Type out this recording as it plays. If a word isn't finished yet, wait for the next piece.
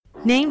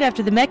Named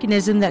after the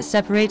mechanism that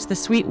separates the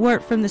sweet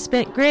wort from the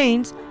spent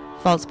grains,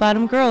 False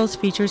Bottom Girls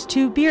features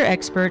two beer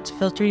experts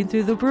filtering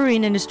through the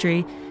brewing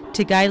industry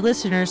to guide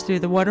listeners through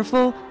the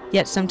wonderful,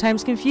 yet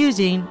sometimes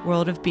confusing,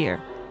 world of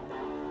beer.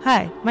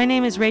 Hi, my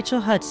name is Rachel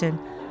Hudson.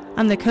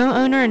 I'm the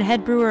co-owner and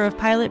head brewer of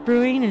Pilot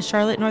Brewing in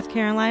Charlotte, North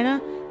Carolina,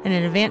 and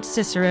an advanced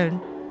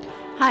Cicerone.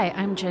 Hi,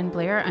 I'm Jen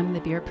Blair. I'm the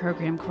beer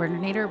program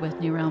coordinator with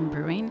New Realm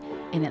Brewing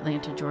in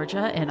Atlanta,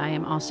 Georgia, and I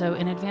am also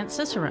an advanced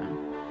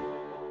Cicerone.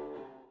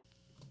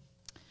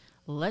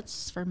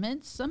 Let's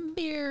ferment some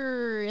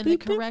beer in the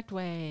correct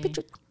way.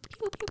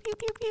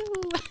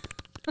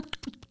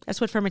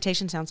 That's what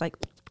fermentation sounds like.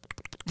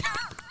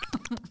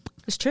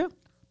 It's true.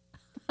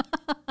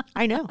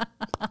 I know.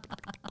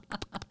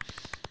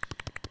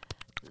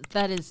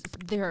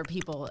 There are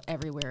people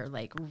everywhere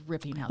like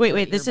ripping out.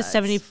 Wait, this is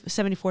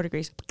 74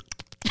 degrees.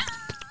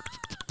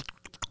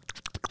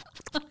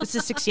 This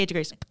is 68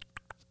 degrees.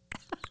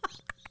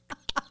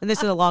 And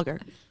this is a lager.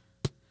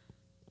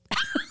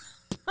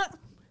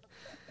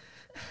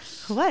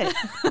 What?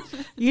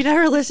 You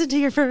never listen to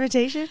your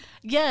fermentation?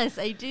 Yes,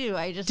 I do.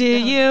 I just do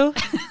you?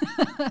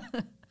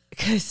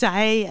 Because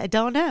I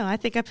don't know. I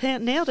think I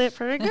nailed it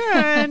pretty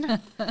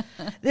good.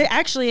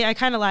 Actually, I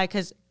kind of lie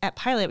because at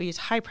Pilot we use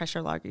high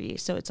pressure lager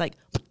yeast, so it's like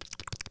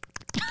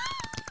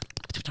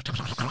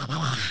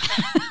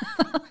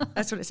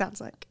that's what it sounds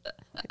like.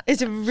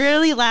 It's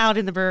really loud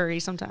in the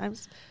brewery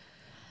sometimes.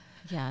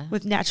 Yeah,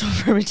 with natural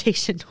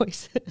fermentation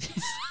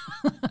noises.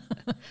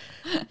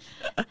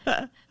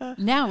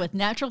 Now with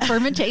natural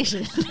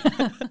fermentation.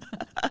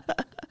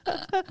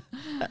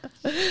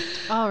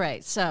 All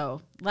right.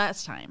 So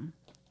last time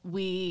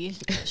we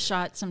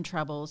shot some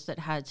troubles that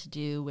had to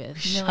do with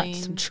milling,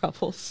 some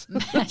troubles,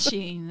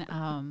 mashing,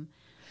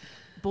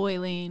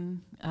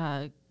 boiling,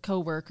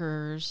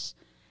 co-workers.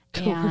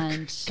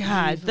 And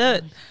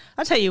God,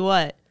 I'll tell you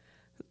what.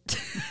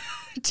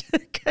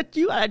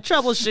 You want to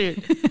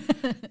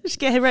troubleshoot. Just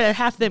get rid of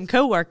half them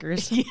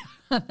coworkers. Yeah,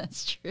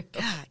 that's true.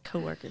 God,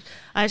 coworkers.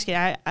 I'm just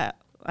kidding.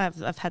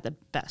 I've had the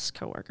best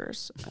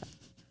coworkers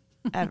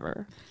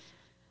ever.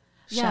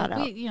 Shout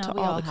out to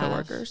all the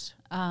coworkers.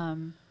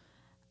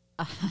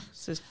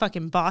 Those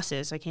fucking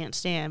bosses I can't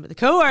stand, but the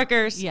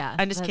coworkers. Yeah,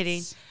 I'm just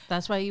kidding.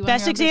 That's why you.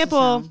 Best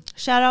example.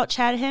 Shout out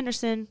Chad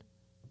Henderson.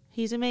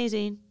 He's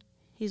amazing.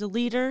 He's a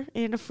leader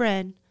and a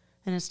friend,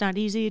 and it's not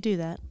easy to do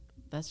that.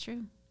 That's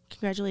true.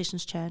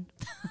 Congratulations, Chad.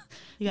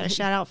 You got a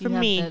shout out from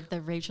me.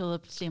 The Rachel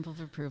stamp of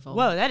approval.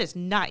 Whoa, that is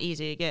not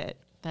easy to get.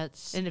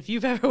 And if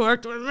you've ever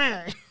worked with me,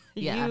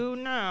 you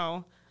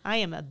know I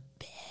am a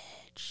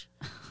bitch.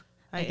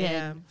 I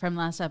am. From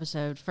last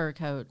episode, fur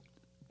coat,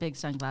 big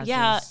sunglasses.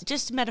 Yeah,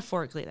 just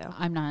metaphorically though.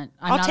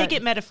 I'll take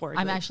it metaphorically.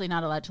 I'm actually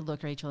not allowed to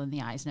look Rachel in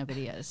the eyes.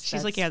 Nobody is.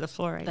 She's looking at the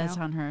floor right now. That's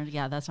on her.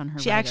 Yeah, that's on her.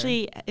 She writer.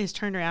 Actually is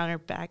turned around. Her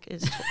back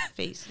is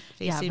facing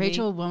yeah,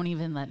 Rachel won't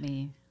even let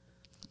me.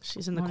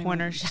 She's in the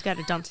corner. She's got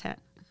a dunce hat.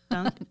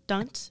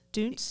 Dunce?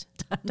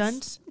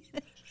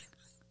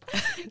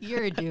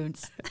 You're a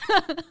dunce.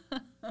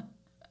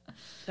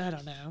 I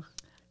don't know.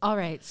 All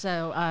right,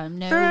 so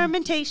no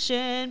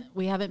fermentation.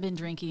 We haven't been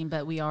drinking,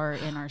 but we are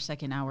in our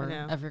second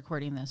hour of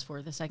recording this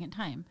for the second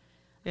time.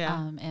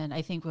 Yeah, and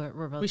I think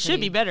we're both. We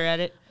should be better at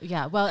it.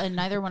 Yeah, well, and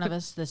neither one of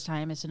us this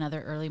time. It's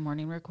another early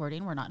morning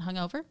recording. We're not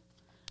hungover.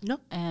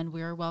 Nope. And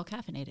we're well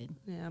caffeinated.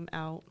 Yeah, I'm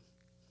out.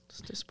 It's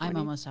disappointing.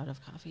 I'm almost out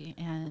of coffee,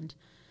 and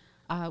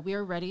we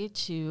are ready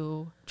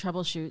to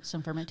troubleshoot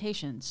some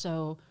fermentation.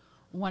 So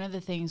one of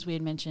the things we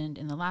had mentioned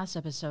in the last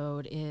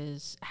episode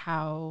is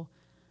how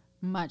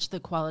much the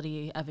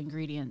quality of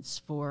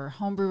ingredients for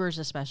homebrewers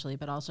especially,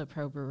 but also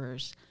pro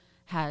brewers,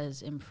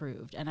 has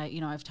improved. And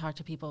I've talked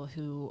to people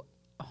who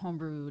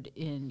homebrewed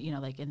in,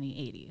 like in the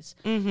 80s,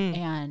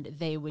 and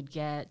they would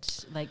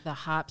get like the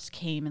hops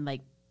came in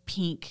like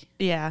pink,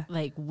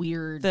 like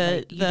weird,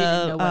 you didn't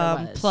know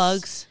what it was.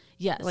 Plugs.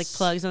 Yes. Like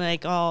plugs and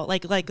like all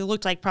like it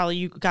looked like probably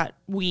you got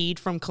weed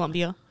from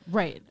Colombia.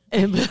 Right.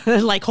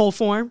 Like whole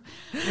form.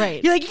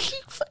 Right. You're like,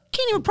 you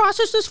can't even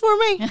process this for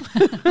me.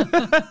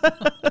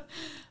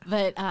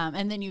 But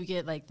and then you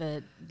get like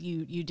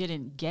you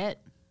didn't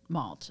get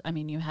malt. I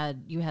mean you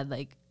had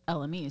like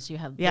LME, so you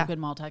had liquid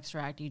malt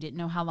extract. You didn't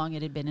know how long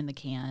it had been in the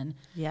can.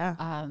 Yeah.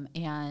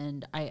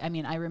 And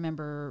I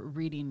remember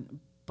reading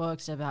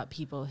books about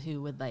people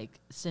who would like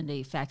send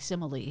a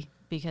facsimile,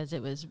 because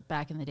it was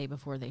back in the day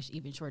before they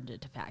even shortened it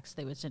to fax.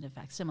 They would send a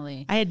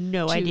facsimile. I had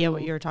no idea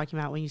what you were talking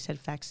about when you said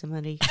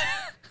facsimile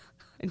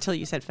until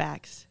you said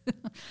fax.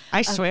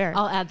 I swear.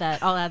 I'll add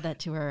that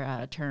to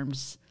our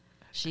terms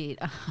sheet.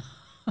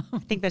 I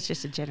think that's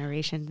just a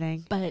generation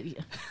thing. But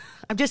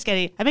I'm just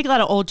kidding. I make a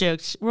lot of old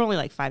jokes. We're only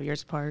like 5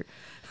 years apart.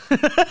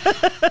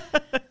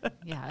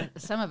 Yeah,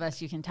 some of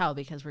us you can tell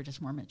because we're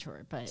just more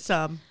mature. But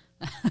some.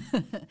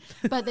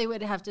 But they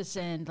would have to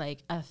send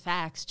like a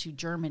fax to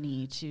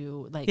Germany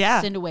to like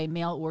send away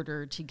mail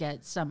order to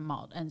get some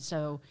malt. And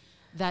so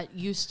that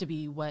used to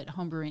be what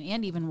homebrewing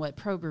and even what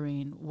pro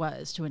brewing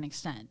was to an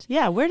extent.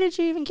 Yeah, where did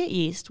you even get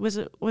yeast? When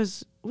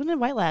did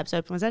White Labs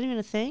open? Was that even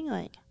a thing?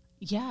 Like,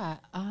 yeah.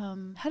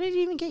 How did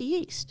you even get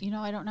yeast?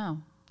 I don't know.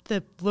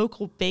 the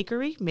local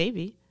bakery,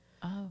 maybe.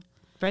 Oh,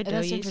 Bread dough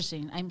that's yeast.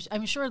 interesting.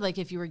 I'm sure, like,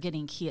 if you were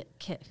getting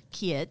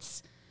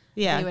kits,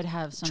 Yeah. they would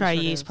have some dry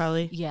sort yeast, of,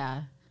 probably.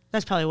 Yeah.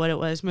 That's probably what it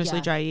was, mostly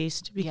Yeah. dry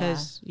yeast,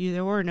 because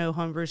there were no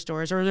homebrew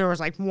stores, or there was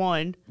like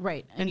one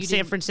Right. in you San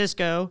didn't-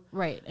 Francisco.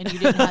 Right. And you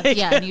didn't have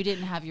and you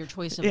didn't have your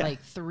choice of Yeah.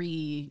 like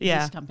 3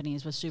 Yeah. yeast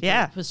companies with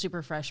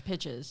super fresh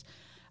pitches.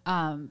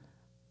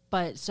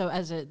 But so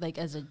as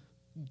a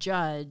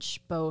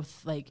judge,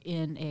 both like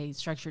in a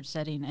structured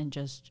setting and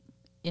just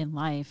in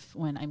life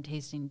when I'm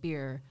tasting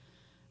beer,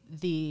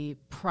 the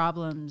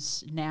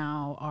problems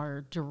now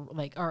are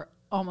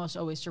almost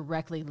always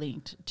directly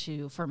linked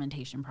to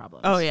fermentation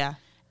problems. Oh, yeah.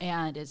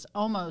 And it's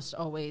almost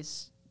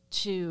always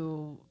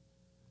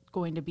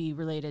going to be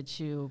related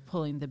to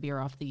pulling the beer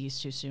off the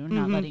yeast too soon,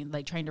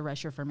 not trying to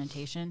rush your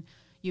fermentation.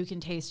 You can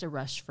taste a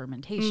rushed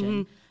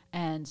fermentation.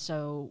 And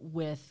so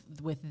with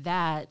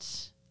that,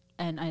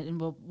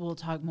 and we'll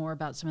talk more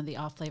about some of the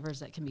off flavors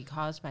that can be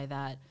caused by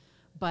that.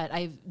 But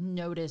I've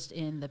noticed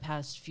in the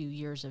past few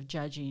years of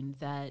judging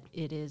that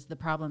the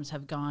problems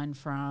have gone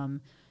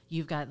from,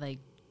 you've got like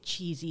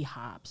cheesy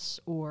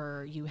hops,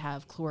 or you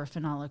have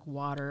chlorophenolic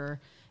water.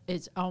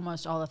 It's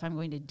almost all, if I'm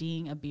going to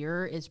ding a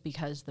beer, it's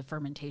because the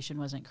fermentation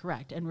wasn't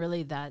correct. And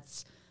really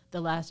that's the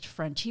last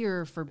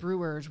frontier for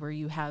brewers, where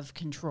you have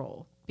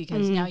control,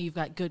 because now you've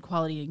got good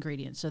quality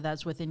ingredients. So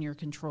that's within your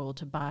control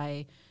to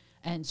buy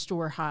and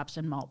store hops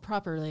and malt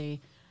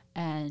properly.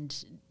 And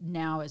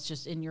now it's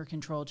just in your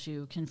control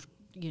to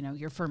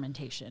your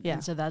fermentation. Yeah.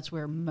 And so that's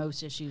where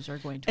most issues are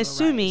going to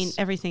Assuming arise.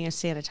 everything is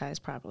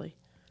sanitized properly,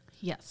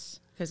 Yes.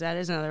 because that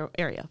is another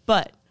area.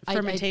 But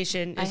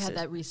fermentation I had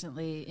that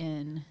recently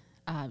in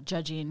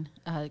judging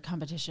a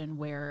competition,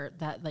 where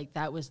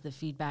that was the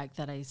feedback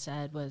that I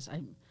said was,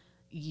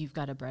 you've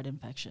got a bread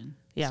infection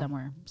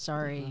somewhere.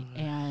 Sorry.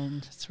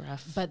 And That's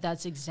rough. but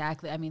that's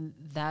exactly, I mean,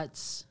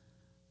 that's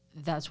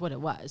what it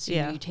was.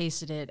 You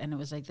tasted it and it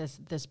was like,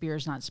 this beer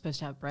is not supposed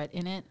to have Brett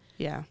in it.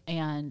 Yeah.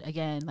 And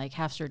again, like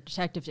Half Star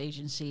Detectives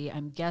Agency,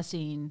 I'm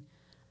guessing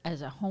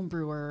as a home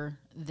brewer,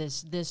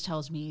 this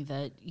tells me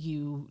that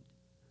you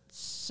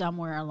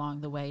somewhere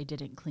along the way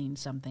didn't clean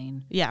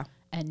something. Yeah.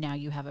 And now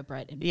you have a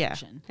Brett Yeah.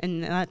 infection.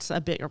 And that's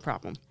a bigger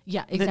problem.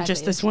 Yeah, exactly. Than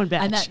just this one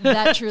batch. And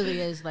that truly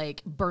is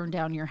like, burn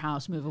down your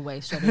house, move away,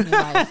 start a new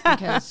life.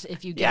 Because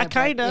if you get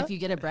if you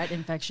get a Brett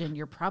infection,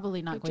 you're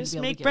probably not going to be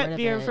able to get Brett rid of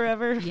beer it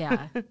forever.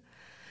 Yeah.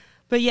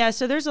 But yeah,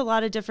 so there's a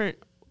lot of different,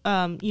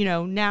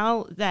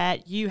 now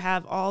that you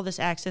have all this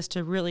access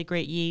to really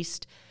great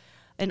yeast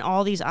and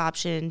all these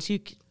options,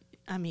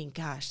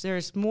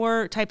 there's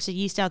more types of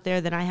yeast out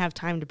there than I have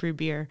time to brew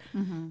beer.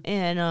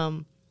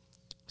 And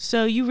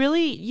so you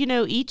really,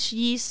 each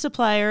yeast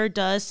supplier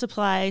does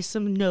supply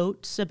some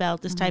notes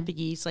about this type of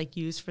yeast, like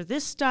use for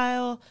this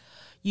style,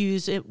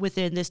 use it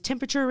within this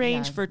temperature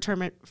range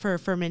for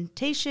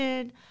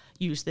fermentation,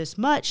 use this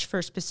much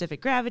for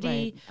specific gravity.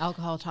 Right.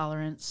 Alcohol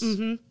tolerance.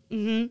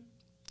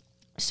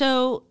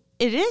 So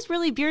it is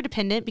really beer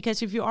dependent,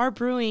 because if you are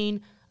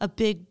brewing a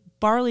big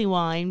barley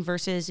wine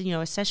versus,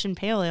 a session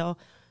pale ale,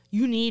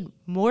 you need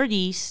more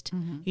yeast,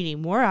 you need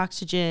more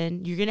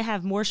oxygen, you're going to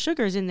have more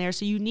sugars in there,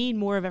 so you need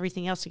more of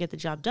everything else to get the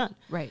job done.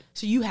 Right.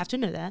 So you have to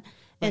know that.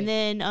 Right. And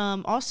then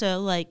also,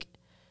 like,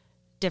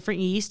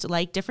 different yeast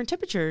like different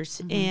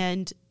temperatures,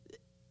 and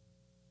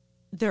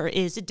there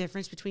is a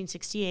difference between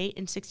 68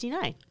 and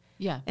 69.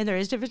 Yeah. And there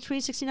is a difference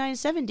between 69 and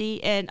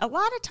 70. And a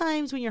lot of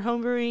times when you're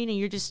homebrewing and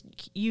you're just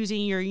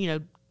using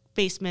your,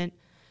 basement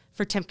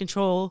for temp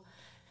control,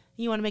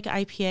 you want to make an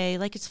IPA,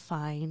 like, it's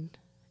fine.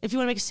 If you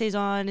want to make a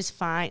Saison, it's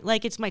fine.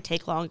 Like, it might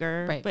take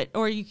longer. Right.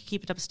 Or you can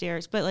keep it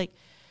upstairs. But, like,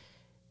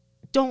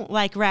 don't,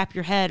 like, wrap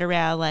your head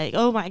around, like,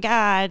 oh, my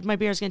God, my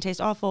beer is going to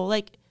taste awful.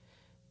 Like,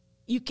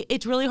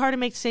 it's really hard to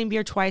make the same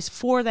beer twice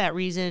for that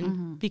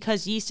reason,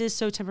 because yeast is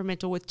so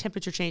temperamental with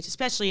temperature change,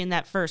 especially in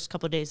that first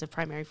couple of days of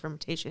primary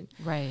fermentation.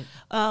 Right.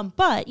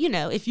 But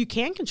if you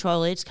can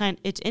control it,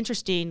 it's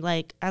interesting.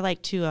 Like, I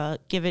like to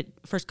give it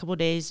first couple of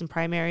days in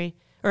primary,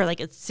 or like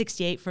it's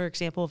 68, for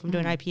example, if I'm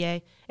doing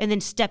IPA, and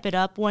then step it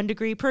up 1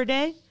 degree per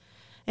day.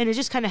 And it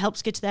just kind of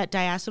helps get to that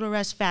diacetyl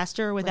rest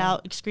faster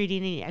without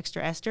excreting any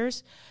extra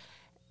esters.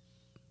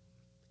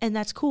 And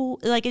that's cool.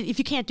 Like, if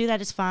you can't do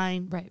that, it's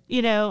fine. Right.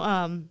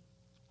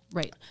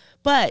 Right.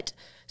 But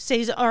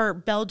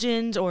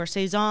Belgians or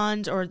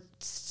Saisons or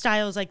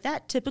styles like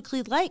that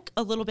typically like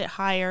a little bit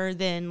higher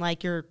than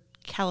like your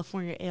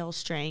California ale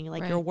strain,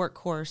 like your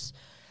workhorse.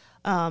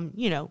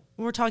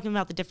 We're talking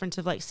about the difference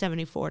of like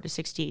 74 to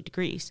 68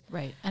 degrees.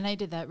 Right. And I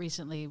did that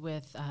recently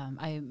with,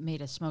 I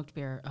made a smoked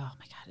beer. Oh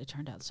my God, it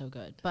turned out so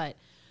good. But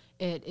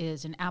it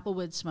is an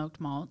applewood smoked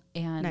malt,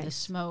 and the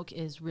smoke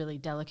is really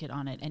delicate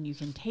on it. And you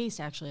can taste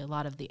actually a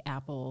lot of the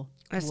apple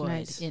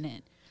wood in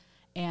it.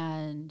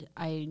 And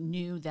I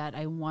knew that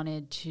I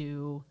wanted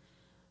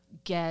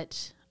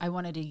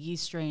a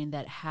yeast strain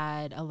that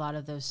had a lot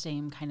of those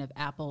same kind of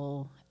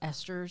apple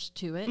esters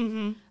to it,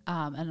 and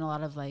a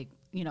lot of like,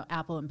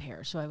 apple and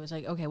pear. So I was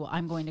like, okay, well,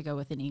 I'm going to go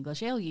with an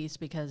English ale yeast,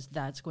 because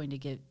that's going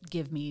to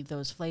give me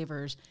those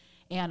flavors.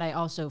 And I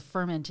also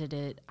fermented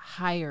it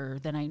higher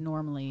than I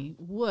normally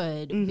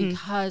would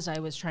because I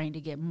was trying to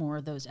get more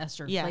of those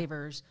ester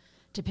flavors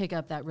to pick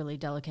up that really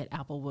delicate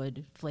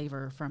applewood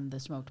flavor from the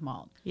smoked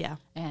malt. Yeah.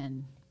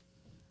 And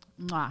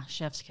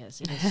chef's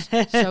kiss. It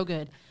is so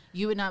good.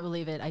 You would not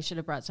believe it. I should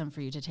have brought some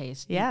for you to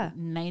taste. Yeah.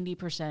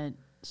 90%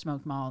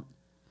 smoked malt.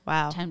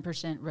 Wow.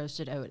 10%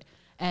 roasted oat.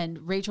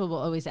 And Rachel will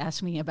always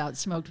ask me about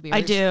smoked beers.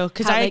 I do,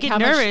 because I get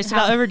nervous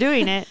about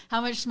overdoing it.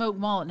 How much smoked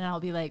malt? And I'll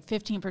be like,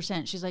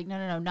 15%. She's like,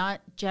 no,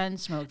 not Jen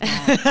smoked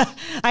malt.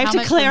 I have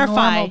to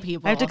clarify.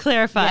 I have to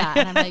clarify. Yeah,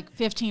 and I'm like,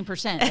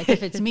 15%. Like,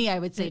 if it's me, I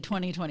would say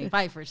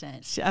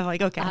 25%. I'm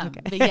like, okay.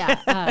 But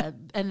yeah,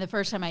 and the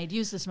first time I had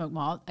used the smoked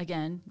malt,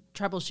 again,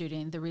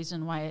 troubleshooting, the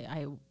reason why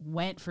I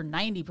went for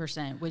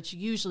 90%, which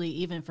usually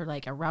even for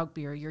like a Rauch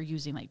beer, you're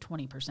using like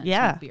 20%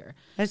 smoked beer.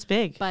 That's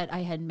big. But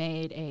I had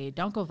made a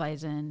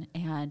Dunkelweizen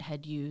and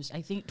had used,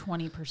 I think,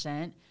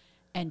 20%,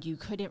 and you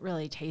couldn't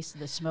really taste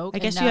the smoke. I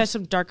guess you had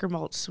some darker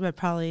malts that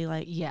probably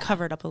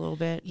cover it up a little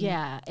bit.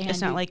 Yeah. And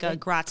it's not like a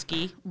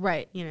Grodzki.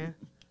 Right. You know.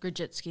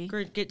 Grudzinski.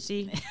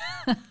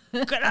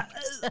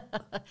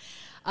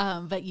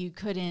 But you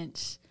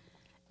couldn't,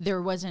 there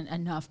wasn't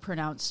enough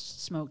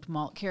pronounced smoked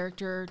malt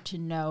character to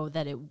know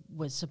that it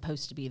was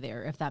supposed to be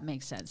there, if that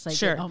makes sense. Like,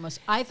 sure.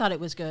 I thought it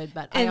was good,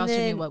 but I also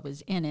knew what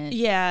was in it.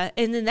 Yeah,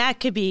 and then that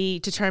could be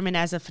determined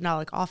as a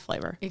phenolic off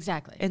flavor.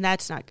 Exactly. And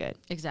that's not good.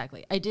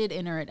 Exactly. I did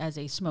enter it as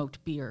a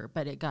smoked beer,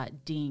 but it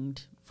got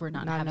dinged for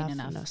not having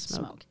enough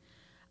smoke.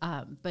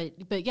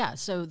 But yeah,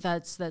 so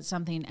that's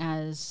something,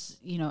 as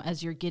you know,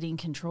 as you're getting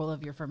control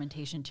of your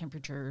fermentation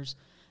temperatures,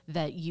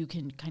 that you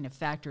can kind of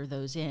factor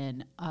those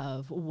in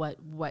of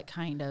what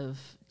kind of,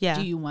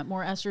 do you want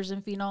more esters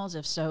and phenols?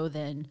 If so,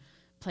 then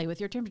play with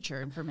your temperature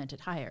and ferment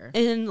it higher.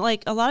 And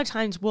like a lot of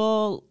times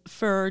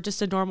for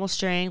just a normal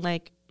strain,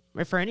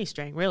 or for any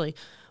strain really,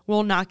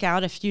 we'll knock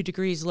out a few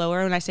degrees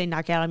lower. When I say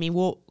knock out, I mean,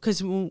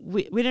 because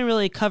we didn't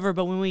really cover,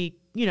 but when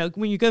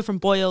you go from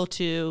boil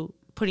to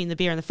putting the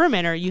beer in the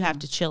fermenter, you have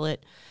to chill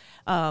it.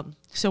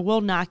 So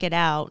we'll knock it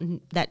out,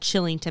 that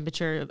chilling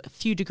temperature, a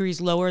few degrees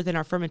lower than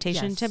our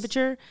fermentation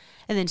temperature,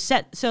 and then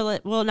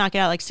we'll knock it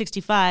out like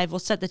 65. We'll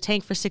set the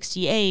tank for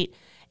 68,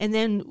 and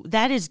then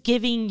that is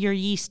giving your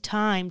yeast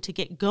time to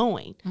get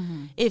going.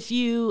 Mm-hmm. If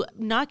you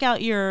knock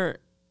out your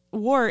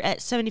wort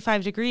at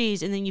 75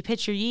 degrees and then you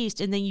pitch your yeast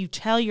and then you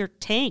tell your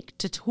tank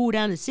to cool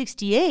down to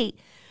 68,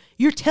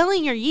 you're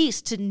telling your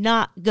yeast to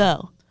not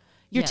go.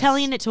 You're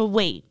telling it to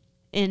wait.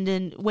 And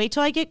then wait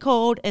till I get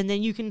cold, and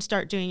then you can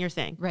start doing your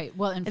thing. Right.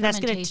 Well, and that's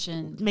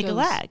fermentation going to make a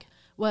lag.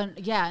 Well,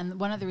 yeah, and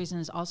one of the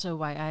reasons also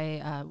why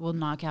I will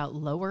knock out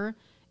lower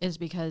is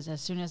because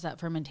as soon as that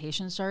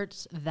fermentation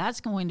starts,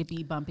 that's going to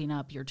be bumping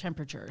up your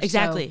temperature.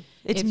 Exactly. So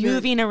it's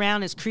moving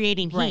around, it's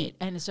creating heat. Right.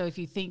 And so if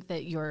you think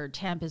that your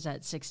temp is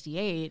at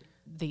 68,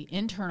 the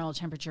internal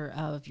temperature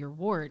of your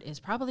wort is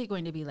probably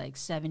going to be like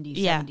 70,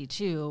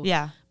 72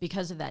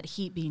 because of that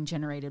heat being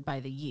generated by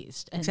the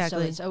yeast. And so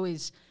it's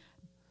always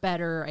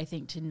better, I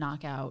think,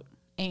 to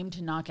aim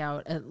to knock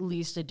out at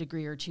least a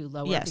degree or two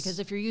lower. Yes. Because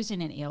if you're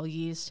using an ale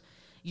yeast,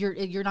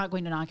 you're not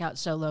going to knock out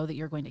so low that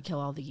you're going to kill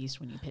all the yeast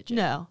when you pitch it.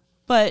 No.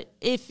 But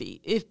if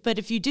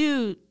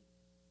you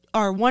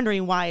are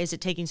wondering why is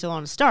it taking so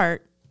long to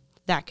start,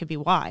 that could be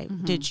why.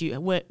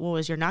 Mm-hmm. What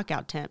was your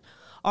knockout temp?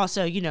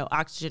 Also,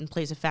 oxygen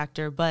plays a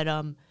factor, but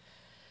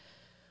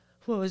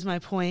what was my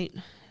point?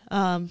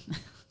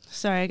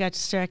 Sorry, I got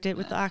distracted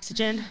with the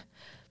oxygen.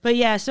 But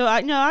yeah, so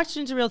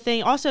oxygen's a real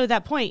thing. Also,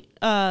 that point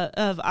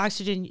of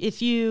oxygen,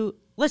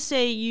 let's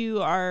say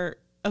you are,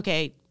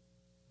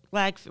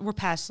 we're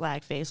past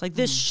lag phase. Like,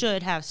 this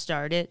should have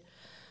started.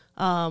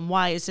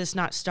 Why is this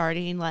not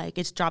starting? Like,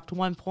 it's dropped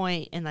 1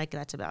 point and like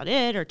that's about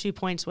it, or 2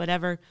 points,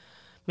 whatever.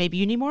 Maybe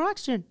you need more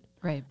oxygen.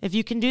 Right. If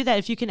you can do that,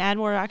 if you can add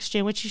more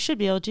oxygen, which you should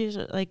be able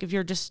to, like if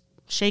you're just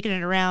shaking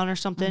it around or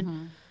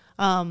something,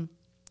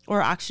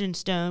 or oxygen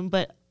stone.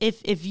 But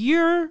if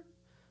your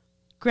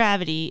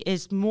gravity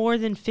is more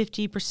than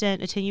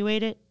 50%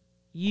 attenuated,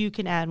 you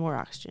can add more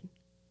oxygen.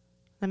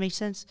 That makes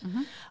sense?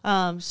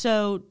 Mm-hmm.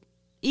 So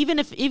even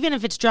if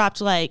it's dropped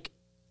like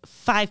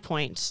 5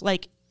 points,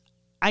 like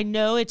I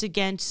know it's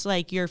against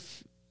like your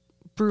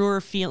brewer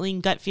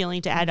gut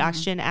feeling to add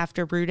oxygen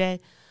after brew day,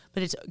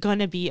 but it's going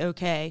to be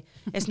okay.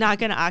 It's not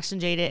going to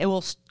oxygenate it. It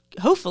will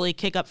hopefully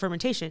kick up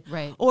fermentation.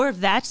 Right. Or if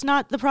that's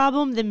not the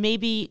problem, then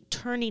maybe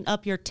turning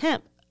up your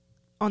temp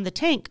on the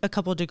tank a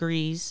couple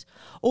degrees,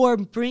 or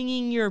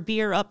bringing your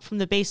beer up from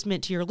the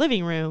basement to your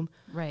living room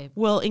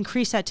will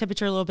increase that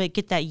temperature a little bit,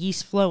 get that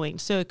yeast flowing.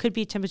 So it could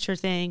be a temperature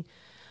thing,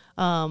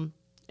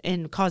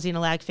 and causing a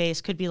lag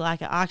phase. Could be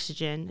lack of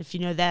oxygen. If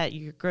you know that,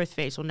 your growth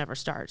phase will never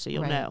start, so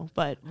you'll know.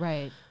 But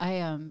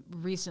I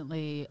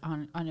recently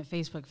on a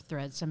Facebook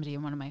thread, somebody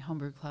in one of my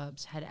homebrew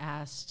clubs had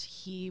asked,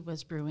 he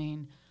was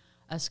brewing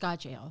a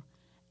Scotch ale,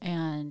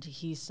 and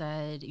he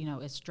said,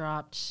 it's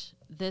dropped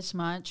this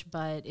much,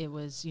 but it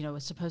was, it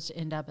was supposed to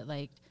end up at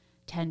like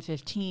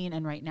 10:15,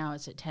 and right now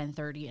it's at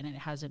 10:30, and it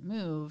hasn't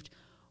moved.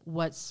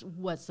 What's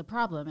the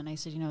problem? And I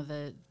said,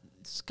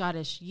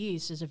 Scottish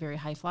yeast is a very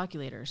high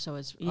flocculator, so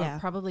it's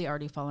probably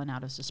already fallen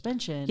out of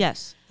suspension.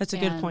 Yes, that's a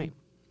good point.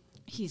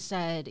 He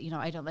said,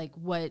 I don't like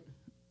what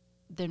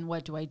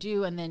do I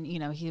do? And then,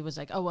 he was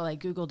like, oh, well, I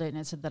Googled it and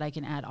it said that I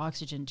can add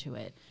oxygen to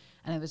it.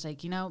 And I was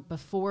like,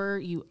 before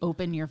you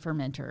open your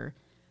fermenter,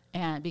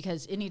 and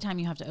because anytime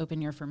you have to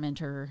open your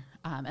fermenter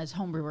as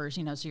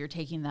homebrewers, so you're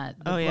taking the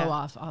blow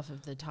off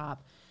of the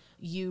top,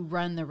 you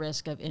run the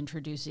risk of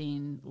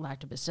introducing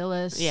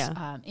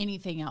lactobacillus,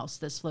 anything else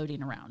that's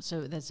floating around.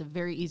 So that's a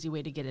very easy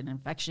way to get an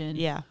infection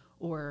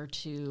or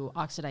to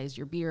oxidize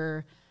your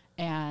beer.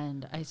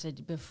 And I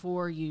said,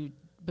 before you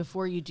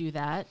do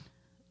that,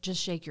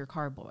 just shake your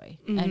carboy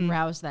and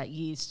rouse that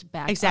yeast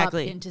back up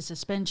into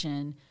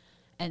suspension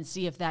and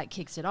see if that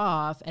kicks it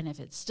off. And if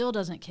it still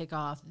doesn't kick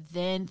off,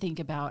 then think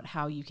about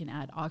how you can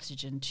add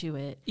oxygen to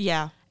it.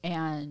 Yeah.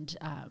 And,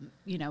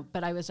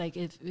 but I was like,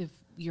 if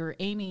you're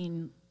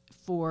aiming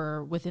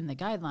for within the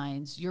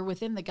guidelines, you're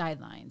within the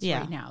guidelines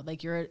right now.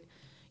 Like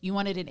you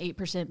wanted an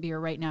 8% beer.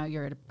 Right now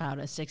you're at about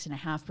a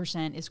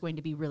 6.5%. It's going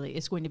to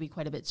be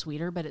quite a bit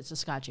sweeter, but it's a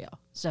Scotch ale.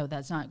 So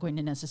that's not going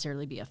to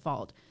necessarily be a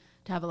fault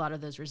to have a lot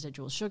of those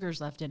residual sugars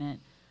left in it.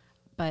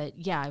 But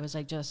I was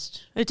like,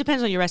 it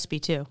depends on your recipe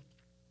too.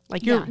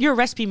 Like your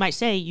recipe might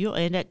say you'll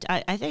end at,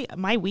 I think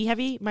my Wee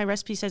Heavy, my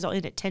recipe says I'll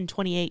end at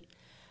 10:28.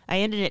 I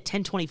ended at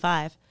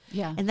 10:25.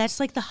 Yeah. And that's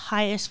like the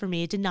highest for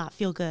me. It did not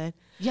feel good.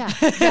 Yeah.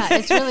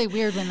 It's really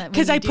weird when that,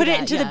 because I put it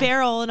into the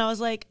barrel and I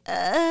was like,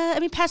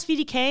 past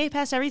VDK,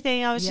 past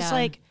everything. I was just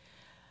like,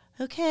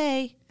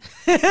 okay.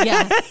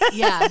 Yeah.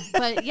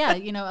 But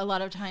a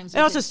lot of times. It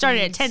also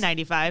started at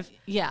 10.95.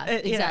 Yeah,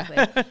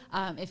 exactly.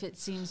 If it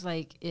seems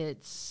like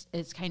it's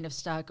kind of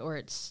stuck or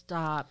it's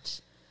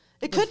stopped.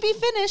 It could be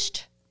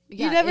finished.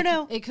 You never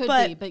know. It could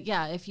be, but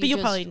if you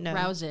just probably know.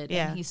 Rouse it.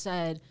 Yeah. And he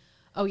said,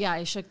 oh yeah,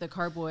 I shook the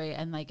carboy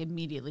and like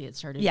immediately it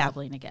started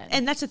bubbling again.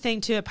 And that's the thing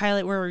too at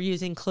Pilot where we're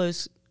using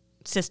closed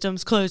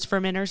systems, closed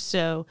fermenters.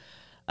 So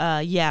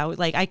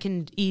like I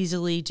can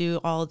easily do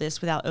all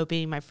this without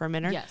opening my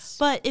fermenter. Yes.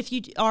 But if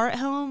you are at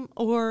home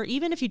or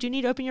even if you do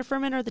need to open your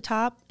fermenter at the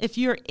top, if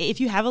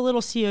you have a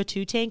little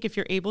CO2 tank, if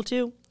you're able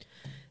to,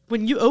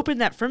 when you open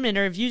that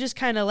fermenter, if you just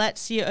kind of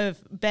let a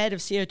bed of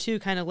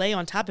CO2 kind of lay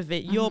on top of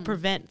it, you'll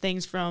prevent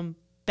things from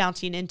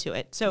bouncing into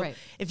it. So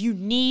if you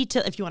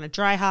want to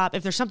dry hop,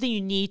 if there's something you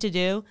need to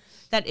do,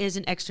 that is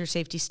an extra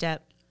safety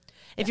step.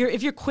 If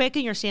you're quick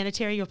and you're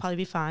sanitary, you'll probably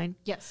be fine.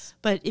 Yes.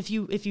 But if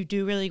you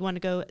do really want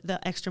to go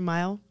the extra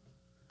mile,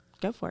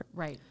 go for it.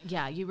 Right.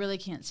 Yeah. You really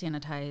can't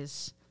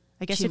sanitize.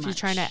 I guess if you're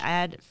trying to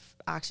add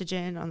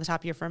oxygen on the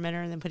top of your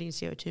fermenter and then putting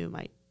CO2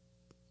 might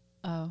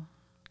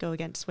go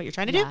against what you're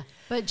trying to do.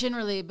 But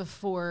generally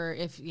if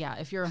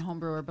you're a home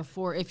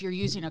brewer, if you're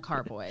using a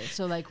carboy.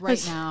 So like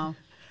right now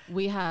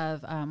we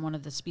have one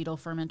of the Speedle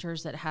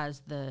fermenters that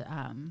has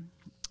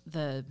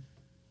the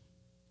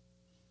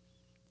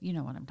you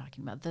know what I'm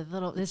talking about. The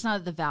little, it's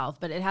not the valve,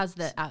 but it has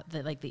the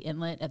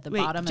inlet at the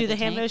bottom. Do of the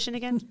hand tank. motion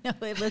again? No,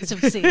 it lets them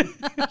see.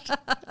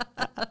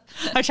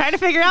 I'm trying to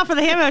figure out for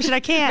the hand motion. I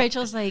can't.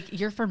 Rachel's like,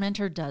 your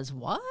fermenter does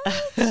what?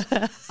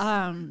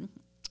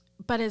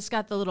 But it's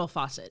got the little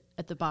faucet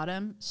at the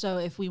bottom. So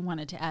if we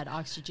wanted to add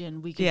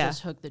oxygen, we could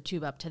just hook the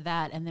tube up to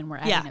that, and then we're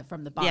adding it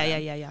from the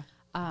bottom.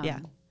 Yeah.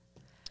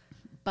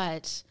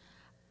 But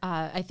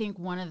I think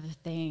one of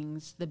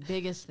the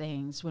biggest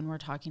things when we're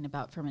talking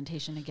about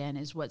fermentation again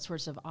is what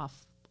sorts of off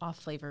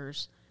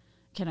flavors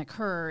can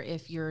occur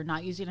if you're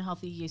not using a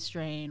healthy yeast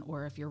strain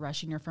or if you're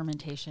rushing your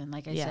fermentation.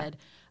 Like I said,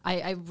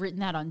 I've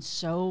written that on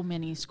so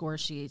many score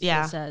sheets.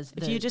 That says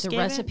the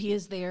recipe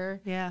is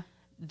there. Yeah.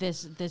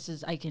 This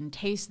is, I can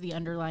taste the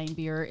underlying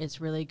beer.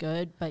 It's really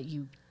good, but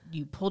you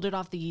pulled it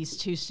off the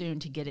yeast too soon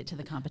to get it to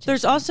the competition.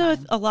 There's also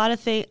a lot of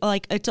things,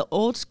 like it's an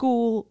old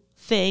school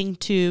thing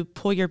to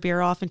pull your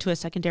beer off into a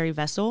secondary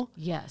vessel.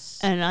 Yes.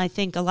 And I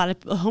think a lot of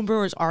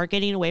homebrewers are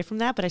getting away from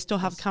that, but I still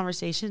have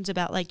conversations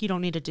about like, you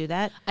don't need to do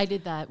that. I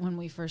did that when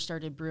we first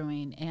started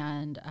brewing,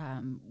 and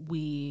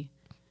same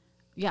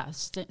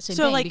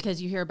thing, like,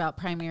 because you hear about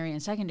primary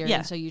and secondary,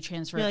 and so you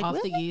transfer it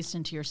off the yeast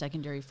into your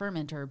secondary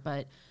fermenter.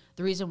 But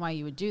the reason why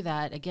you would do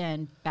that,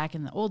 again, back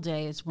in the old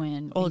days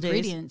when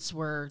ingredients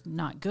were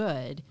not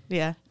good,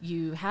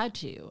 you had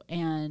to.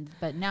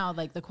 But now,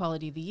 like, the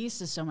quality of the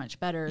yeast is so much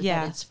better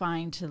that it's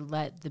fine to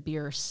let the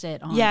beer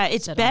sit on. Yeah,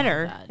 it's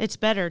better. It's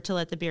better to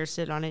let the beer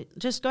sit on it.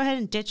 Just go ahead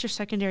and ditch your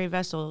secondary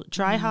vessel.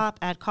 Dry hop,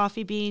 add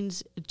coffee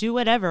beans, do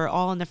whatever,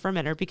 all in the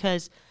fermenter.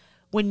 Because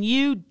when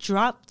you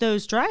drop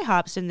those dry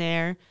hops in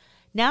there,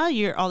 now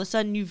you're all of a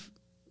sudden you've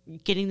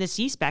getting this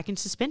yeast back in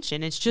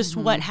suspension. It's just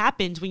what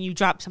happens when you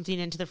drop something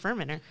into the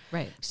fermenter.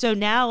 Right. So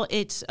now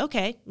it's,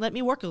 okay, let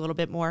me work a little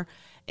bit more.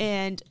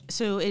 And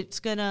so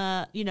it's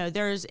gonna,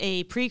 there's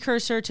a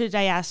precursor to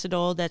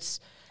diacetyl that's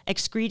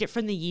excreted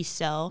from the yeast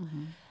cell,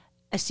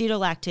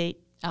 acetolactate.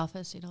 Alpha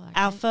acetolactate.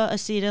 Alpha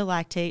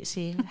acetolactate.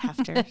 See,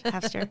 Hafter,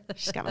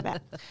 she's got my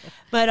back.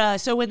 But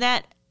so when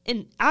that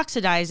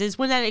oxidizes,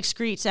 when that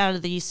excretes out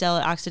of the yeast cell,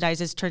 it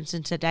oxidizes, turns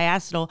into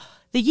diacetyl.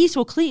 The yeast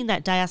will clean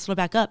that diacetyl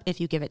back up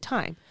if you give it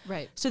time.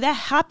 Right. So that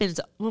happens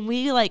when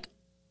we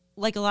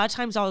like a lot of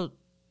times I'll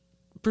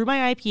brew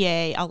my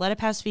IPA, I'll let it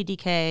pass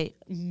VDK,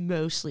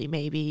 mostly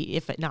maybe,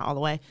 if it, not all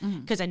the way,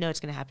 because I know it's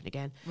going to happen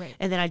again. Right.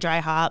 And then I dry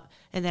hop,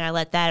 and then I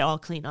let that all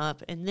clean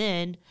up. And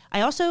then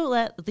I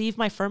also leave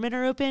my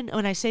fermenter open.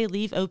 When I say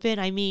leave open,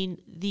 I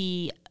mean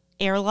the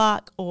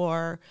airlock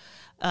or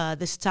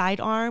the side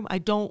arm. I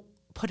don't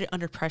put it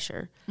under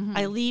pressure.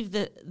 I leave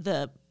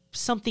the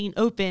something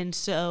open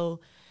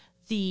so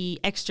the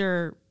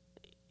extra,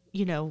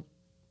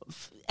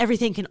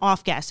 everything can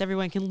off gas.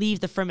 Everyone can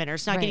leave the fermenter.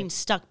 It's not getting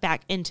stuck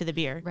back into the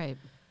beer. Right.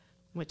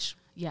 Which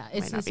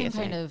it's the same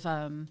kind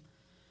of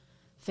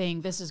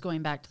thing. This is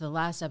going back to the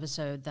last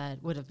episode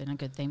that would have been a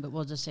good thing, but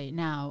we'll just say it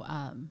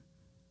now.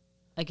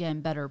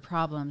 Again, better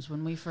problems.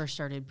 When we first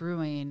started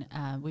brewing,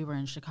 we were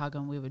in Chicago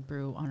and we would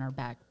brew on our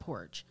back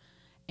porch.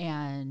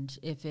 And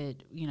if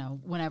it,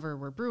 whenever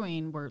we're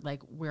brewing,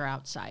 we're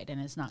outside and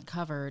it's not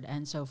covered.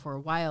 And so for a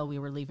while we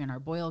were leaving our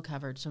boil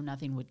covered so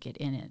nothing would get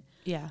in it.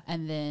 Yeah.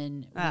 And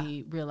then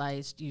we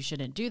realized you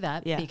shouldn't do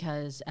that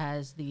because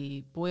as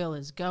the boil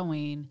is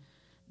going,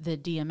 the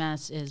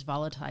DMS is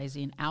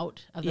volatilizing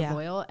out of the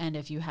boil. And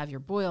if you have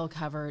your boil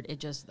covered, it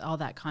just, all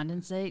that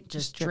condensate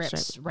just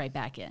drips right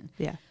back in.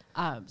 Yeah.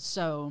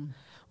 So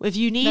if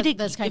you need to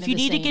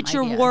get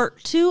your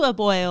wort to a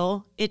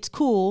boil, it's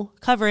cool.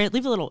 Cover it.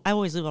 I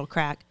always leave a little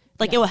crack.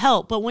 It will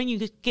help. But when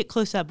you get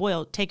close to that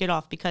boil, take it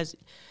off because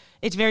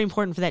it's very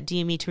important for that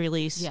DME to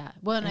release. Yeah.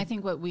 Well, and I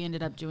think what we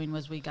ended up doing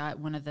was we got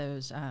one of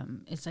those,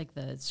 it's like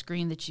the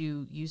screen that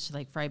you use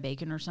to fry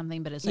bacon or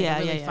something, but it's like a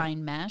really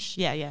fine mesh.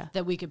 Yeah.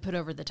 That we could put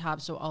over the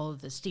top so all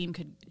of the steam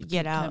could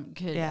get out.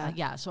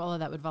 So all of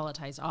that would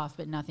volatilize off,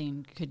 but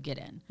nothing could get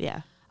in.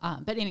 Yeah.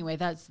 But anyway,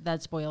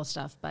 that's boil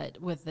stuff. But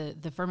with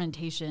the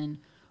fermentation,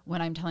 when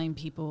I'm telling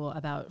people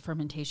about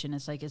fermentation,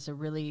 it's a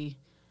really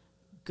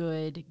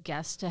good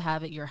guest to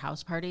have at your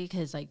house party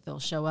because they'll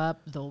show up,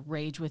 they'll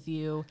rage with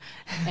you,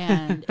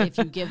 and if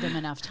you give them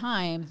enough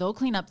time, they'll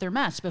clean up their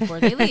mess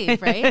before they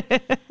leave, right?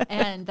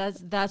 And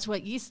that's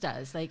what yeast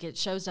does. It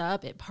shows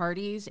up, it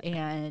parties,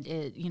 and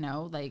it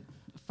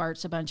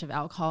farts a bunch of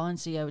alcohol and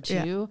CO2.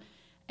 Yeah.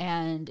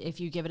 And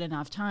if you give it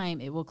enough time,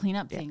 it will clean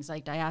up things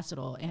like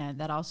diacetyl. And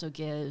that also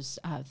gives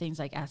things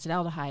like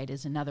acetaldehyde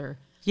is another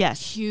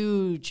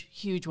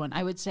huge one.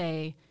 I would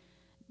say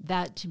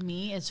that to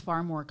me is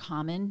far more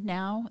common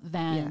now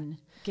than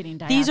getting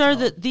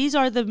diacetyl. These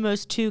are the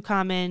most two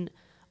common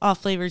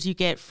off flavors you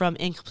get from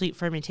incomplete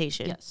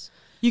fermentation. Yes.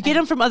 You get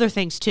them from other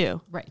things too.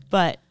 Right.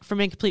 But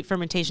from incomplete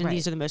fermentation,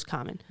 these are the most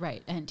common.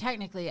 Right. And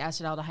technically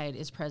acetaldehyde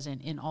is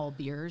present in all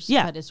beers,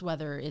 but it's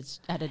whether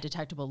it's at a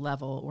detectable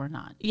level or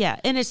not. Yeah.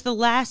 And it's the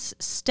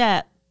last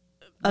step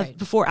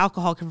before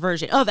alcohol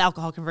conversion,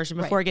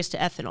 before it gets to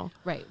ethanol.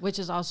 Right. Which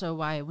is also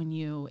why when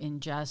you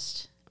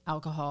ingest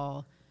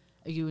alcohol,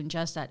 you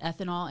ingest that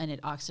ethanol and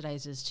it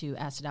oxidizes to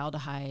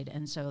acetaldehyde.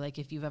 And so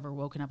if you've ever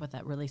woken up with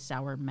that really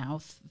sour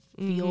mouth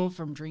feel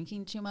from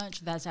drinking too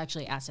much, that's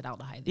actually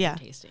acetaldehyde that you're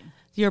tasting.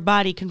 Your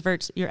body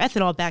converts your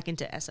ethanol back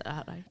into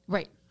acetaldehyde.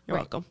 Right. You're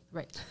welcome.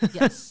 Right.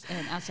 Yes.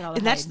 And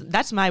acetaldehyde. And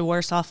that's my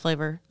worst off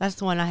flavor. That's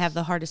the one I have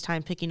the hardest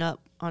time picking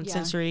up on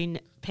sensory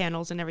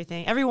panels and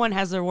everything. Everyone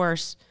has their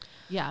worst.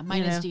 Yeah.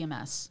 Mine is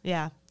DMS.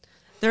 Yeah.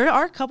 There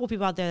are a couple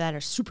people out there that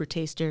are super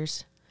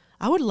tasters.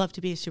 I would love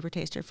to be a super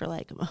taster for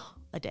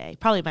a day.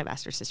 Probably my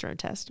master's cicerone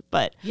test,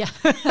 but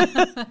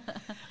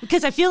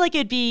because I feel like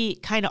it'd be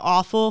kind of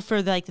awful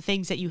for the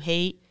things that you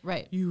hate.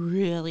 Right. You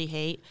really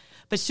hate.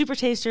 But super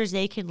tasters,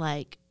 they can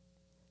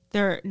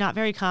they're not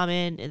very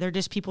common. They're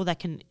just people that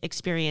can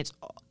experience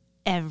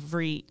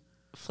every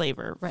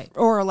flavor. Right.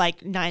 Or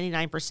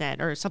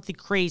 99% or something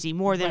crazy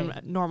more than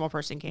a normal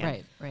person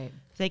can. Right.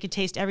 They can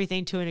taste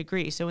everything to a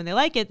degree. So when they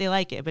like it, they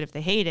like it. But if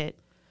they hate it,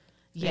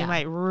 it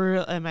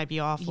might be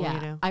awful.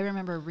 Yeah. I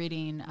remember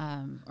reading,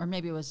 or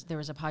maybe there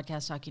was a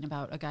podcast talking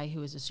about a guy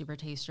who was a super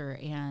taster,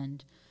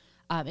 and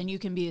you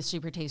can be a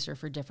super taster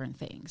for different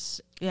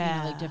things.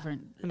 Yeah,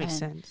 different. That makes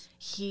sense.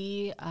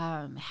 He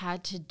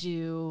had to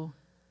do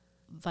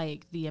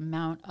the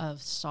amount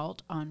of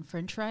salt on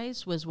French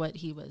fries was what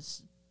he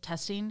was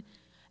testing,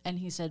 and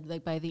he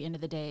said by the end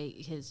of the day,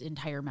 his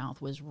entire mouth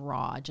was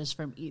raw just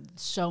from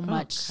so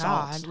much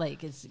salt.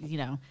 It's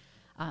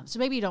so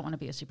maybe you don't want to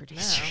be a super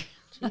taster.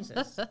 No.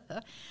 Jesus.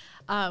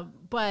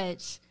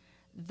 But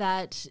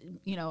that,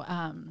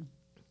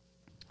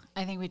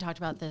 I think we talked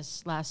about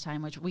this last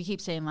time, which we keep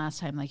saying last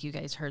time, you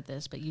guys heard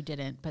this, but you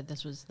didn't. But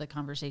this was the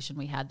conversation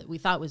we had that we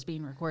thought was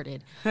being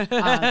recorded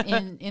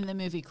in the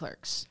movie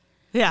Clerks.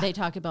 Yeah. They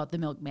talk about the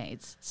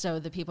milkmaids. So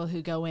the people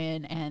who go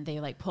in and they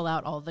pull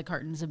out all the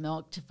cartons of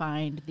milk to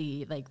find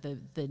the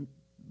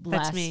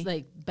last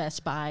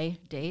Best Buy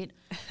date.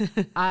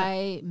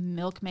 I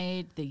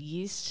milkmaid the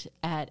yeast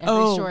at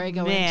every store I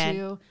go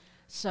into.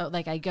 So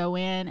I go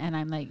in and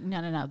I'm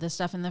no, this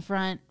stuff in the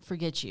front,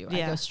 forget you.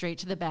 I go straight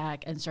to the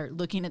back and start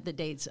looking at the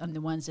dates on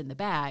the ones in the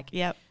back.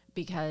 Yep.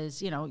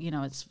 Because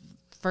it's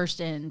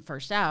first in,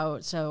 first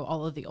out. So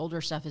all of the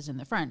older stuff is in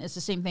the front. It's the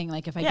same thing.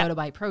 If I go to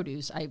buy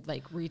produce, I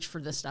reach for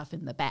the stuff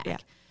in the back. Yeah.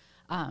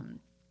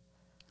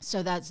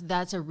 So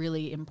that's a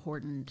really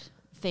important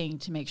thing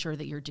to make sure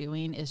that you're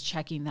doing is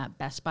checking that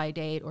best by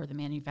date or the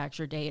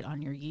manufacturer date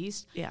on your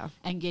yeast. Yeah.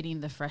 And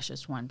getting the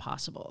freshest one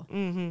possible.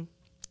 Mm-hmm.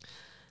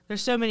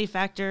 There's so many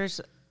factors.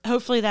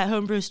 Hopefully that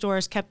homebrew store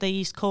has kept the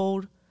yeast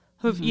cold.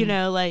 You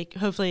know, like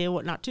hopefully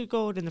not too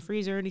cold in the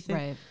freezer or anything.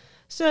 Right.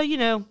 So, you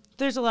know,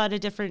 there's a lot of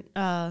different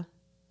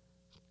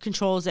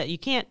controls that you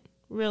can't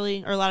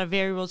really, or a lot of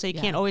variables that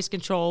you can't always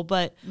control,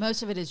 but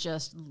most of it is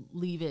just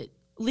leave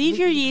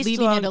your yeast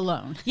leaving it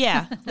alone.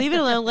 Yeah, leave it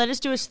alone. Let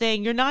us do its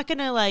thing. You're not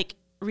gonna like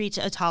reach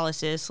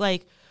autolysis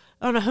like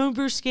on a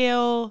homebrew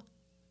scale.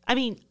 I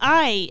mean,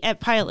 I at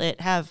Pilot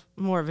have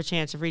more of a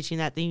chance of reaching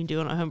that than you do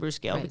on a homebrew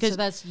scale, Right, because so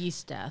that's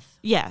yeast death.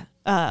 Yeah.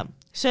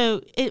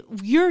 So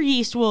your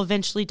yeast will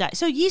eventually die.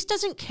 So yeast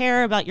doesn't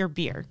care about your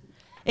beer.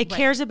 It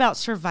cares about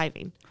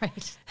surviving.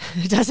 Right.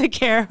 It doesn't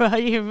care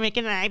about you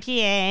making an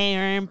IPA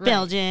or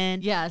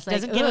Belgian. Yeah, it's like,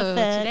 doesn't give a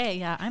fuck.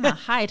 Today, I'm a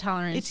high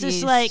tolerance It's yeast.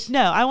 just like,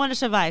 no, I want to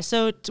survive.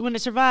 So when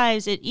it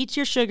survives, it eats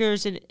your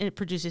sugars and it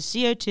produces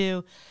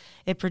CO2.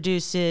 It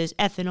produces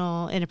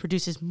ethanol and it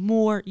produces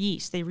more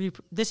yeast.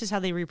 This is how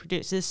they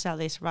reproduce. This is how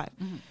they survive.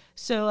 Mm-hmm.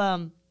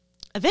 So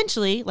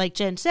eventually, like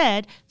Jen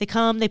said, they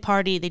come, they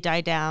party, they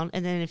die down,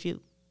 and then if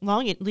you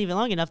leave it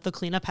long enough, they'll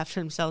clean up after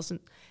themselves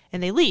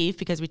and they leave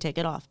because we take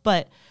it off.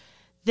 But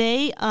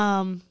they,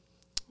 what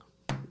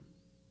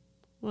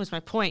was my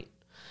point?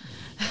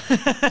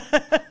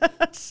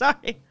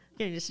 Sorry,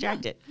 getting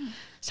distracted.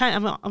 It's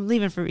time. I'm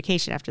leaving for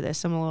vacation after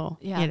this. I'm a little,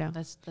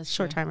 that's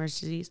short timer's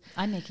disease.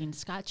 I'm making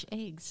Scotch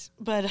eggs,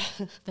 but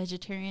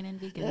vegetarian and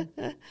vegan.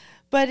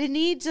 But it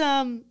needs,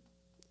 so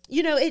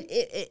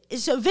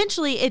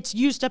eventually it's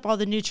used up all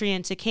the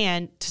nutrients it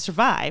can to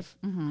survive,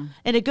 and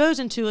it goes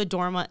into a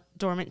dormant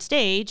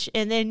stage,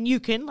 and then you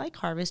can like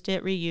harvest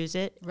it, reuse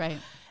it. Right.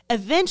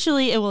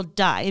 Eventually, it will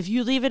die. If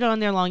you leave it on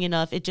there long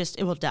enough, it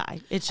will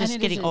die. It's just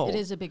getting old. It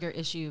is a bigger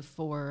issue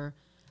for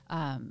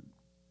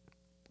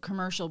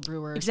commercial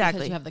brewers, exactly,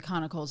 because you have the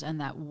conicals and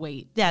that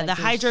weight. Yeah, the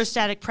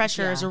hydrostatic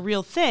pressure is a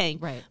real thing.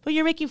 Right. But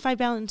you're making 5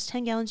 gallons,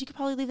 10 gallons. You could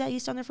probably leave that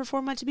yeast on there for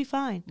 4 months to be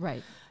fine.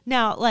 Right.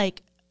 Now,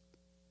 like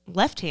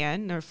left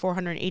hand or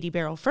 480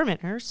 barrel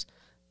fermenters,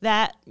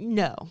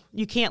 no,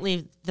 you can't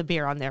leave the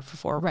beer on there for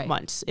 4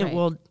 months. It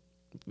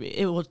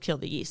will kill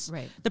the yeast.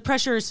 Right. The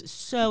pressure is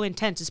so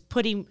intense. It's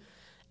putting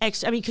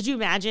extra. I mean, could you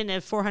imagine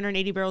if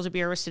 480 barrels of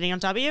beer was sitting on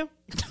top of you?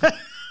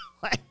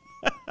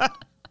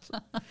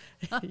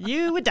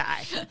 You would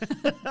die.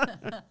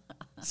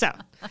 So,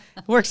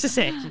 works the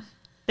same.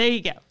 There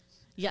you go.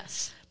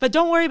 Yes. But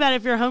don't worry about it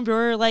if you're a home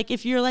brewer. Like,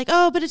 if you're like,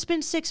 oh, but it's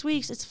been 6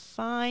 weeks, it's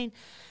fine.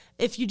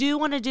 If you do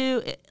want to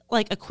do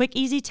like a quick,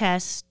 easy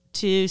test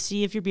to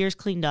see if your beer's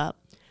cleaned up,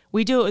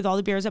 we do it with all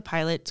the beers at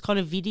Pilot. It's called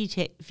a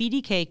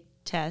VDK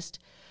test.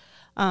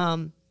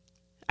 I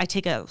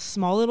take a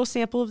small little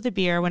sample of the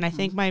beer when I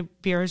think my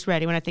beer is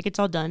ready, when I think it's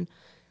all done.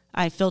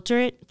 I filter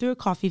it through a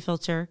coffee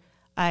filter.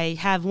 I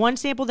have one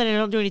sample that I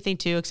don't do anything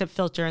to except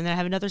filter, and then I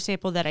have another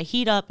sample that I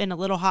heat up in a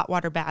little hot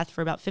water bath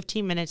for about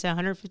 15 minutes at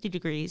 150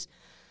 degrees,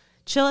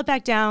 chill it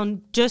back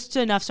down just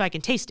enough so I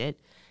can taste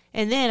it,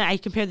 and then I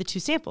compare the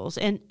two samples.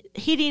 And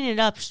heating it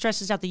up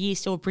stresses out the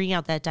yeast. It will bring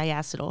out that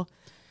diacetyl.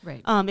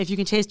 Right. If you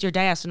can taste your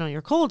diacetyl on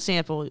your cold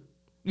sample,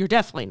 you're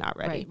definitely not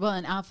ready. Right. Well,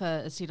 and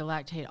alpha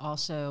acetolactate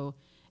also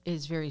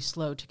is very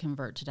slow to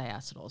convert to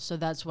diacetyl. So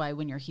that's why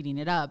when you're heating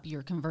it up,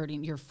 you're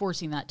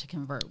forcing that to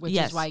convert, which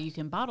is why you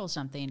can bottle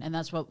something. And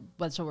that's what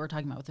we're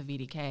talking about with the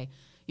VDK.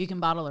 You can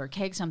bottle or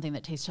keg something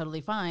that tastes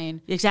totally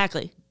fine.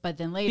 Exactly. But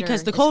then later,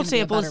 because the cold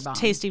sample is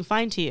tasting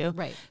fine to you.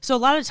 Right. So a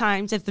lot of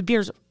times if the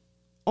beer's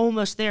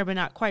almost there but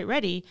not quite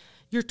ready,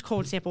 your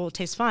cold sample will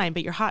taste fine,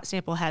 but your hot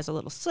sample has a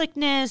little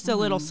slickness, a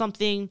little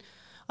something,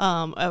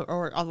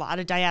 or a lot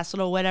of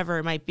diacetyl, whatever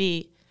it might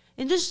be.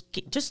 And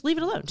just leave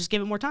it alone. Just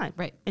give it more time.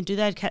 Right. And do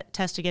that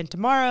test again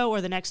tomorrow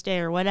or the next day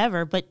or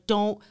whatever. But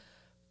don't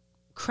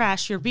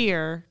crash your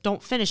beer.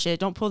 Don't finish it.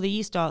 Don't pull the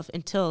yeast off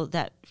until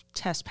that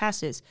test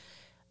passes.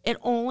 It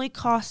only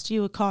costs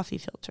you a coffee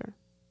filter.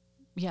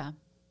 Yeah.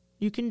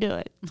 You can do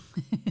it.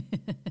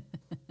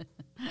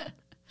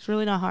 It's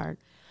really not hard.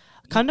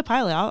 Come to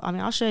Pilot.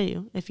 I'll show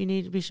you if you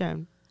need to be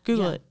shown.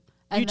 Google it.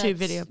 And YouTube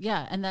video.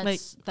 Yeah, and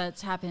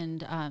that's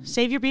happened.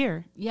 Save your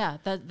beer. Yeah,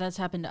 that's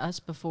happened to us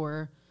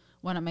before.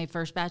 One of my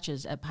first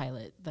batches at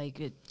Pilot,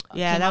 that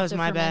was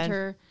my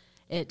bad.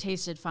 It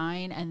tasted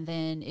fine, and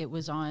then it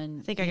was on.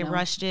 I think I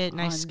rushed it,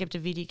 and I skipped a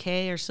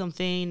VDK or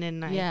something,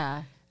 and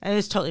it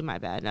was totally my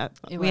bad.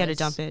 We had to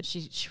dump it.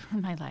 She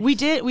ruined my life. We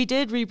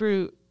did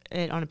rebrew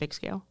it on a big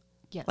scale.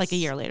 Yes, like a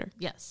year later.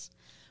 Yes,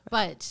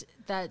 but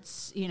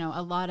that's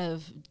a lot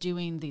of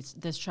doing this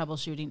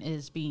troubleshooting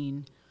is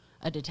being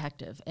a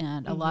detective,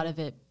 and a lot of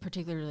it,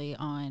 particularly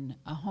on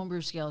a homebrew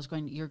scale,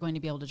 you're going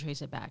to be able to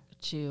trace it back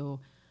to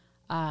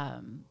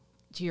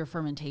your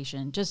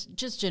fermentation.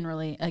 Just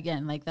generally,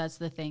 again, like that's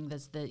the thing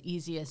that's the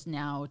easiest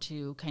now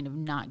to kind of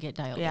not get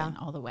dialed in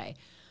all the way.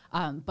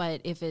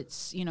 But if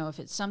it's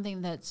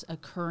something that's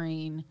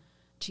occurring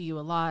to you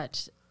a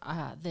lot,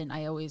 then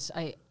I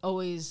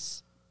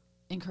always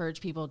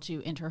encourage people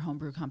to enter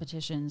homebrew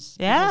competitions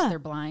because they're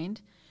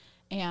blind.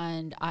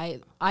 And I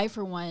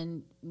for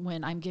one,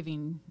 when I'm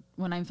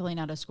filling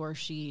out a score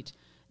sheet,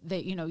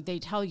 they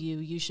tell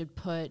you should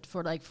put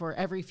for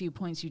every few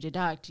points you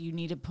deduct, you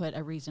need to put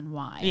a reason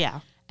why. Yeah.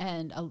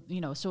 And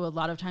so a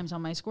lot of times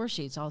on my score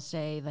sheets, I'll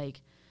say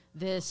like,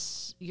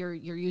 this you're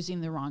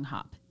using the wrong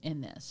hop in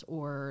this,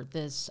 or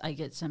this I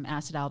get some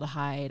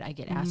acetaldehyde, I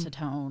get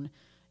acetone.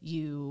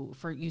 You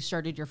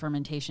started your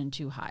fermentation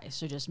too high,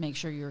 so just make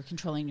sure you're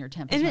controlling your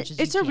temp as much as you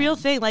can. It's a real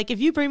thing. Like if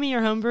you bring me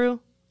your home brew,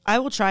 I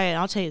will try it. And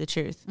I'll tell you the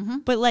truth. Mm-hmm.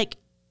 But like,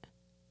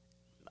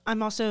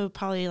 I'm also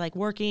probably like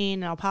working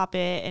and I'll pop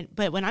it.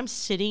 But when I'm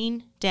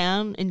sitting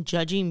down and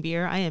judging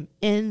beer, I am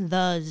in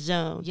the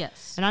zone.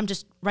 Yes. And I'm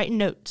just writing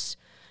notes.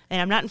 And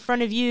I'm not in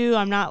front of you.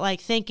 I'm not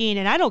like thinking,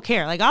 and I don't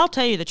care. Like I'll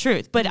tell you the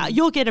truth, but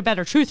you'll get a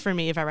better truth from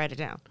me if I write it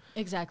down.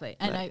 Exactly.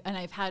 And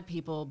I've had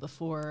people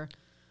before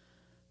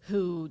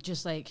who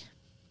just like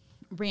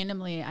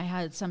randomly, I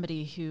had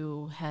somebody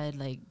who had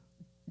like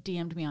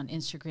DM'd me on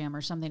Instagram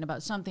or something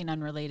about something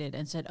unrelated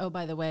and said, "Oh,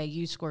 by the way,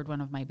 you scored one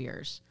of my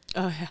beers."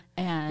 Oh yeah.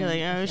 And you're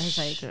like, oh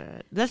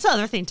shit. That's the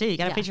other thing too. You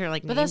got to picture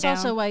like, but that's down.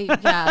 also why,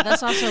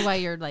 that's also why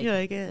you're like,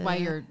 you're why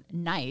you're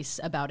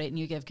nice about it and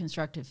you give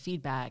constructive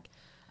feedback.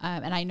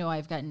 And I know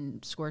I've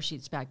gotten score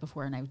sheets back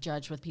before, and I've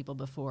judged with people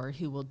before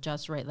who will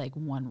just write like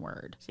one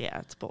word. Yeah,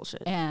 it's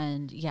bullshit.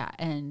 And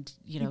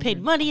you paid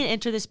money to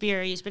enter this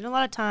beer. You spend a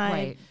lot of time.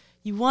 Right.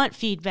 You want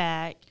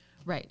feedback.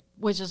 Right.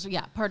 Which is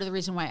part of the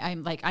reason why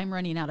I'm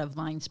running out of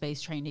line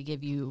space trying to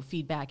give you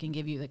feedback and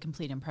give you the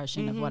complete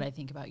impression of what I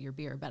think about your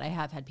beer. But I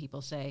have had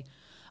people say,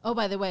 "Oh,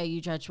 by the way, you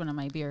judged one of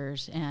my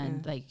beers,"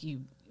 and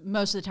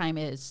most of the time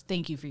is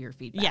thank you for your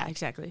feedback. Yeah,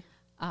 exactly.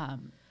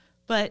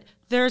 But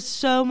there's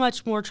so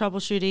much more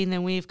troubleshooting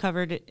than we've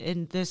covered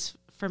in this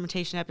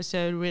fermentation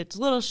episode. It's a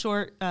little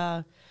short,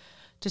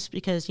 just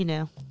because,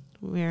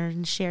 we're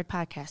in a shared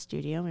podcast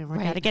studio and we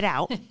got to get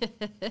out.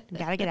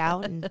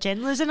 And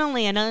Jen lives in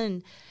Atlanta,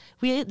 and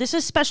this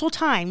is special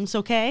times,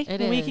 okay?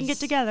 We can get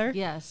together.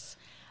 Yes.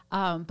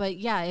 But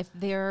yeah, if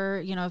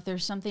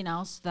there's something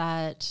else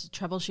that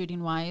troubleshooting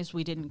wise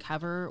we didn't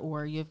cover,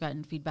 or you've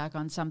gotten feedback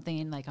on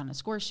something like on a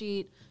score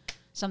sheet,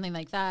 something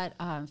like that,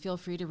 feel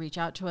free to reach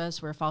out to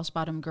us. We're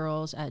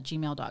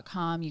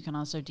falsebottomgirls@gmail.com. You can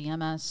also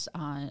DM us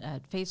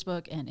at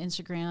Facebook and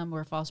Instagram.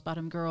 We're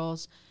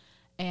falsebottomgirls.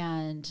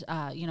 And,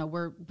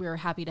 we're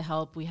happy to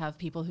help. We have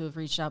people who have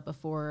reached out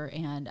before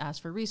and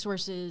asked for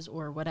resources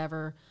or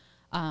whatever.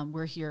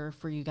 We're here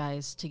for you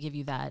guys to give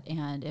you that.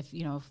 And if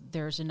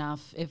there's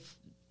enough, if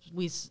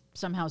we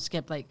somehow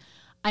skip, like,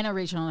 I know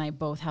Rachel and I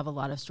both have a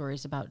lot of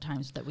stories about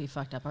times that we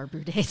fucked up our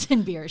brew days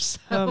and beers.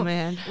 So oh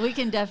man, we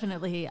can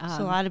definitely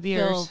a lot of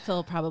beers.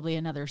 Fill probably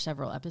another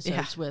several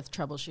episodes with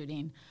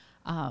troubleshooting.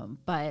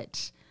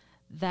 But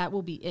that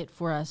will be it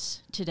for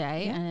us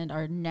today. Yeah. And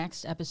our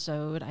next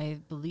episode, I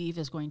believe,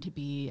 is going to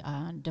be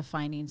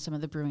defining some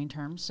of the brewing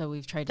terms. So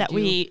we've tried to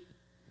we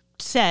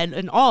said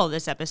in all of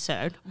this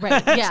episode.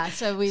 Right. Yeah.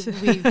 So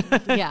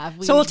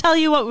so we'll tell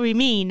you what we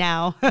mean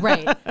now.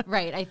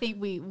 Right. I think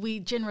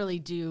we generally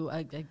do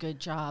a good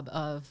job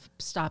of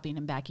stopping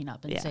and backing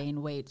up and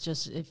saying, wait,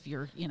 just if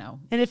you're,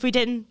 And if we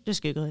didn't,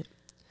 just Google it.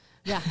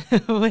 Yeah.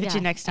 We'll hit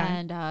you next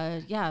time.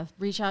 And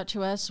reach out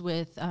to us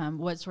with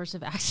what sorts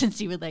of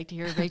accents you would like to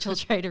hear Rachel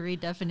try to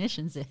read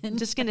definitions in. I'm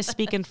just going to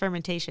speak in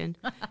fermentation.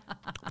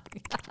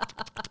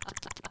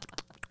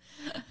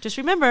 Just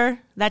remember,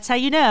 that's how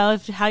you know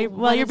how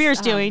your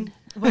beer's doing.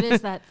 What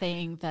is that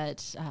thing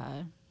that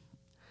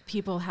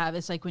people have?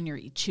 It's like when you're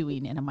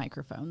chewing in a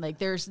microphone. Like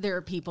there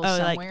are people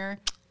somewhere.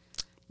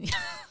 Like,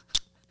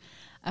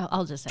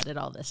 I'll just edit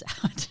all this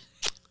out.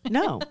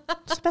 No,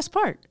 it's the best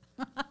part.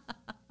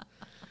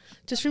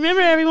 Just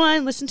remember,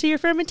 everyone, listen to your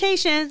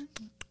fermentation.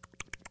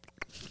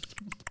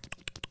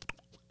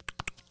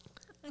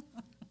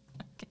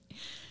 Okay.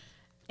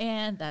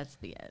 And that's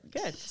the end.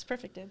 Good. It's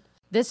perfect.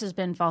 This has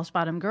been False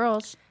Bottom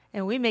Girls.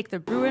 And we make the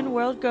brewing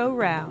world go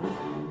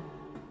round.